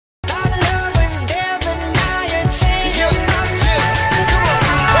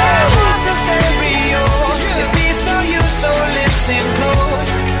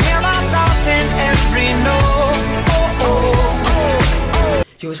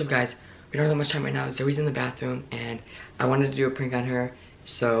Yo, what's up guys? We don't have that much time right now. Zoe's in the bathroom and I wanted to do a prank on her.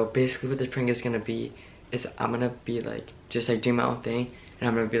 So basically what this prank is gonna be is I'm gonna be like, just like do my own thing. And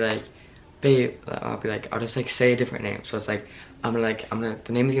I'm gonna be like, babe, I'll just like say a different name. So it's like, the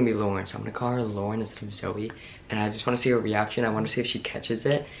name is gonna be Lauren. So I'm gonna call her Lauren instead of Zoe. And I just wanna see her reaction. I wanna see if she catches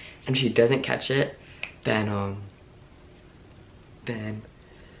it. And if she doesn't catch it, then I'm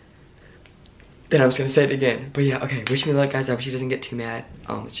just gonna say it again. But yeah, okay, wish me luck guys. I hope she doesn't get too mad.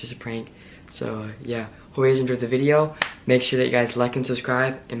 It's just a prank. So yeah, hope you guys enjoyed the video. Make sure that you guys like and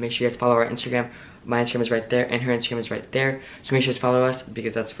subscribe, and make sure you guys follow our Instagram. My Instagram is right there and her Instagram is right there. So make sure you guys follow us,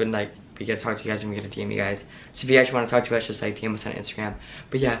 because that's when like we get to talk to you guys and we get to DM you guys. So if you actually want to talk to us, just like DM us on Instagram.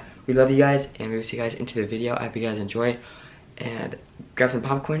 But yeah, we love you guys and we will see you guys into the video. I hope you guys enjoy. And grab some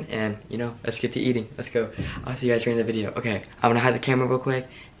popcorn and, you know, let's get to eating. Let's go. I'll see you guys during the video. Okay, I'm gonna hide the camera real quick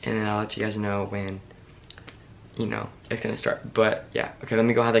and then I'll let you guys know when, you know, it's gonna start. But yeah, okay, let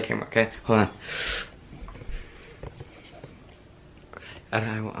me go hide the camera, okay? Hold on.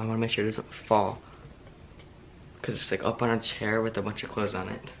 I wanna make sure it doesn't fall, because it's like up on a chair with a bunch of clothes on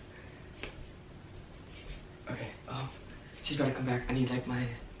it. Okay, oh, she's about to come back. I need like my,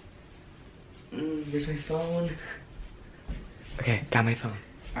 where's my phone? Okay, got my phone.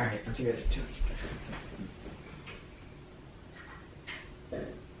 Alright, let's get it.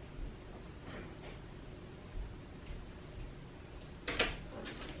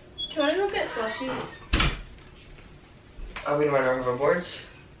 Do you want to go get slushies? Are we gonna run our hoverboards?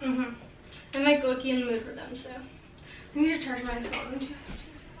 Mm-hmm. I'm like looking in the mood for them, so I need to charge my phone too.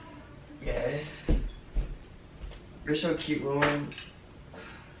 Okay. You're so cute, Lauren.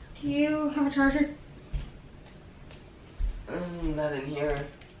 Do you have a charger? Not in here.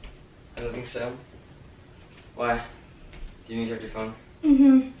 I don't think so. Why? Do you need to charge your phone?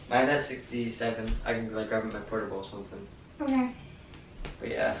 Mm-hmm. Mine's at 67. I can like grab my portable or something. Okay. But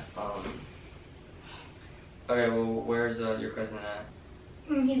yeah, okay, well, where's your cousin at?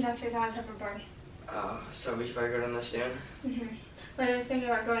 He's downstairs on a separate board. So we should probably go down there soon? Mm-hmm. But I was thinking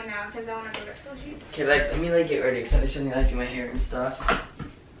about going now because I want to go get slushies. Okay, like, let me like get ready because I just need like do my hair and stuff.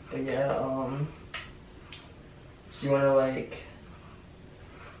 But yeah, so you want to like,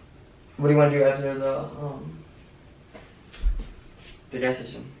 what do you want to do after the gas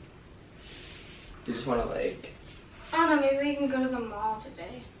station? You just want to like, I don't know, maybe we can go to the mall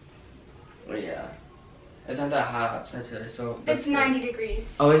today. well, yeah. It's not that hot outside today, so... It's 90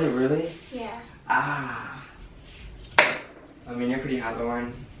 degrees. Oh, is it really? Yeah. Ah. I mean, you're pretty hot,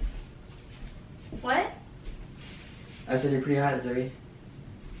 Lauren. What? I said you're pretty hot, Zoe.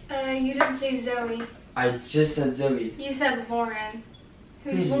 You didn't say Zoe. I just said Zoe. You said Lauren.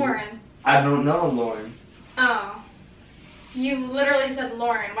 Who's Lauren? I don't know Lauren. Oh. You literally said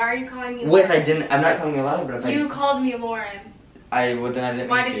Lauren. Why are you calling me Lauren? What if I didn't? I'm not calling you a lot, but if You called me Lauren. well, then I didn't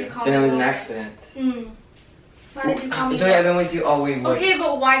Why mean did to. you call Then me it was Lauren? an accident. Why did you call me Zoe, I've been with you all week. Okay,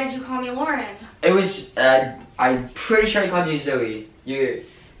 but why did you call me Lauren? It was, I'm pretty sure I called you Zoe. You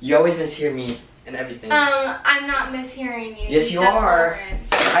always mishear me and everything. I'm not mishearing you. Yes, you are. Lauren.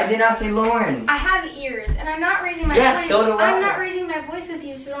 I did not say Lauren. I have ears, and I'm not raising my Yeah, voice. so do I. I'm not raising my voice with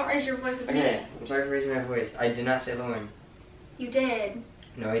you, so don't raise your voice with Okay, me. I'm sorry for raising my voice. I did not say Lauren. You did.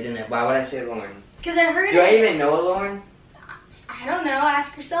 No, I didn't. Why would I say Lauren? Because I heard Do I even know a Lauren? I don't know.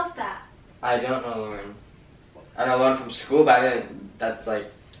 Ask yourself that. I don't know Lauren. I know Lauren from school, but I didn't. That's like,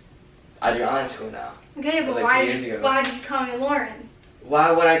 I do online school now. Okay, but like why 2 years ago. why did you call me Lauren?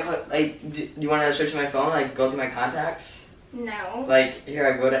 Why would I call, like, do you want to search my phone, like, go through my contacts? No. Like,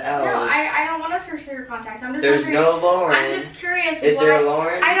 here, I go to L's. No, I don't want to search for your contacts. I'm just There's wondering. no Lauren. I'm just curious. Is why, there a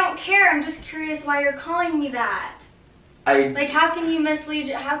Lauren? I don't care. I'm just curious why you're calling me that. Like, how can you mislead?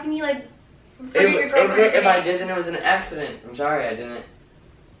 How can you like forget your girlfriend's if I name? did, then it was an accident. I'm sorry, I didn't.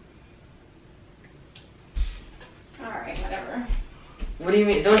 All right, whatever. What do you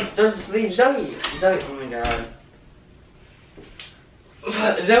mean? Don't just leave, Zoe. Zoe, oh my god.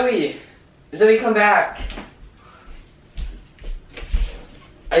 Zoe, come back.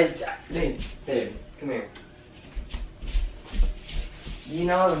 Babe, come here. You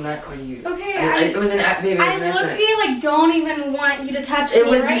know I'm not calling you. Okay, it was an accident. I literally like don't even want you to touch me. It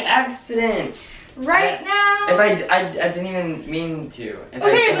was right? an accident. Right now. If I didn't even mean to.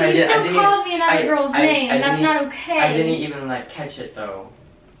 Okay, but you still called me another girl's name. That's not okay. I didn't even like catch it though.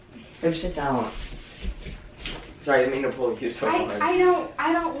 Babe, sit down. Sorry, I didn't mean to pull you so hard. I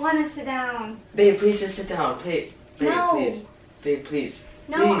don't want to sit down. Babe, please just sit down. Babe, No. please. Babe, please.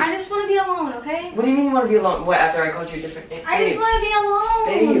 No, please. I just want to be alone, okay? What do you mean you want to be alone? What, after I called you a different name? I just want to be alone.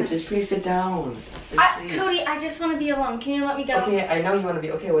 Babe, just please sit down. Cody, I just want to be alone. Can you let me go? Okay, I know you want to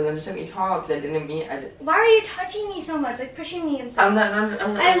be. Okay, well then just let me talk. Cause I didn't mean. Why are you touching me so much? Like pushing me and stuff. I'm not.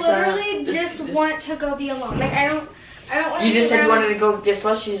 I literally just want to go be alone. Like I don't want to. You just said you wanted to go get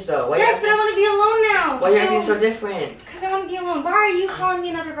slushies though. Why yes, but I want to be alone now. Why are you acting so different? Because I want to be alone. Why are you calling me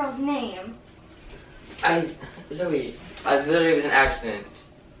another girl's name? Zoe, literally it was an accident.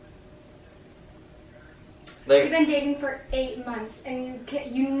 Like, we've been dating for 8 months, and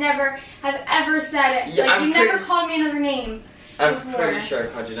you never have ever said it. Yeah, like, you never called me another name I'm pretty sure I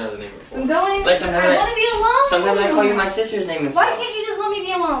called you another name before. I'm going. Like, I want to be alone. Sometimes I call you my sister's name and Why stuff. can't you just let me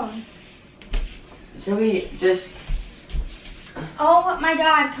be alone? Zoe, just... Oh my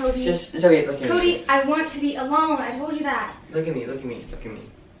God, Cody. Just, Zoe, look at me. Cody, I want to be alone. I told you that. Look at me.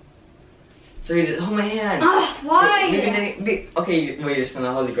 Zoe, just hold my hand. Ugh, why? Okay, you're just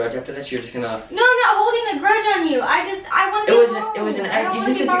gonna hold a grudge after this? You're just gonna... No, I'm not holding a grudge on you. I want to be alone. It was an I act. don't You want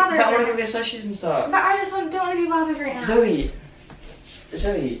just to be said bothered. I want to go get slushies and stuff. But I just don't want to be bothered right now. Zoe,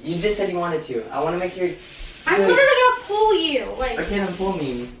 you just said you wanted to. I want to make your... I'm literally gonna pull you. Like. Okay, then pull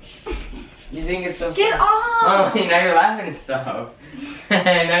me. You think it's so Get fun? off! Oh, now you're laughing and stuff.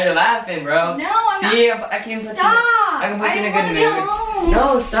 Now you're laughing, bro. No, I'm not. See, I can put Stop! I can put you in a good mood. Be alone.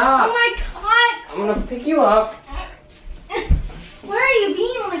 No, stop. Oh my God! I'm gonna pick you up. Why are you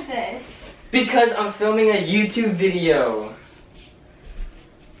being like this? Because I'm filming a YouTube video.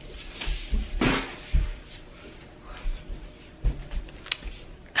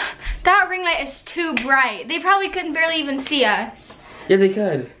 That ring light is too bright. They probably couldn't barely even see us. Yeah, they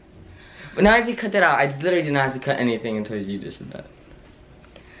could. But now I have to cut that out. I literally did not have to cut anything until you just said that.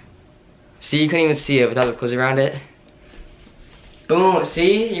 See, you couldn't even see it without the clothes around it. Boom,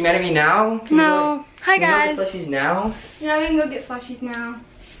 see? You mad at me now? No. Hi guys. Can we go get slushies now? Yeah, we can go get slushies now.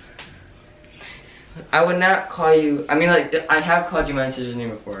 I would not call you, I mean like, I have called you my sister's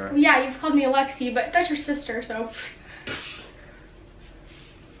name before. Yeah, you've called me Alexi, but that's your sister, so.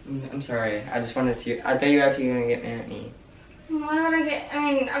 I'm sorry, I just wanted to see, I thought you were actually going to get mad at me. Why would I get,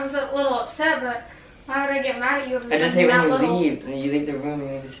 I mean, I was a little upset, but why would I get mad at you if I just hate that when you little? leave, and you leave the room and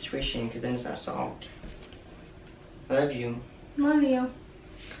you leave the situation, because then it's not solved. I love you. Love you.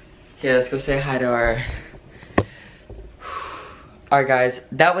 Here, let's go say hi to our... Alright guys,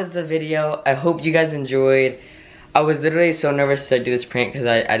 that was the video. I hope you guys enjoyed. I was literally so nervous to do this prank because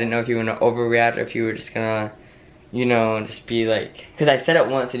I didn't know if you were going to overreact or if you were just gonna, you know, just be like... Because I said it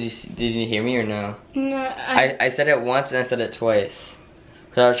once, did you hear me or no? No, I said it once and I said it twice.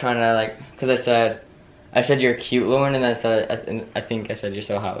 Because I was trying to like, because I said you're cute, Lauren, and then I think I said you're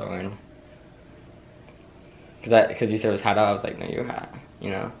so hot, Lauren. Because you said it was hot out, I was like, no, you're hot, you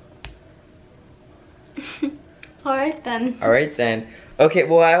know? Alright then. Alright then. Okay,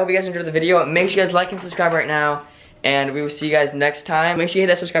 well I hope you guys enjoyed the video. Make sure you guys like and subscribe right now. And we will see you guys next time. Make sure you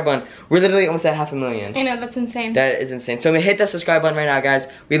hit that subscribe button. We're literally almost at 500,000. I know, that's insane. That is insane. So hit that subscribe button right now, guys.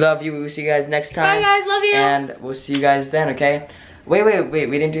 We love you. We will see you guys next time. Bye guys, love you. And we'll see you guys then, okay? Wait. We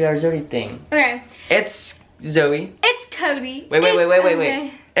didn't do our Zoe thing. Okay. It's Zoe. It's Cody. Wait.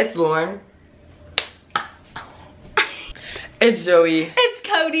 It's Lauren. It's Zoe. It's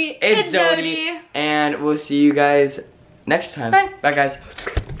Cody. It's Zoe. And we'll see you guys next time. Bye. Bye, guys.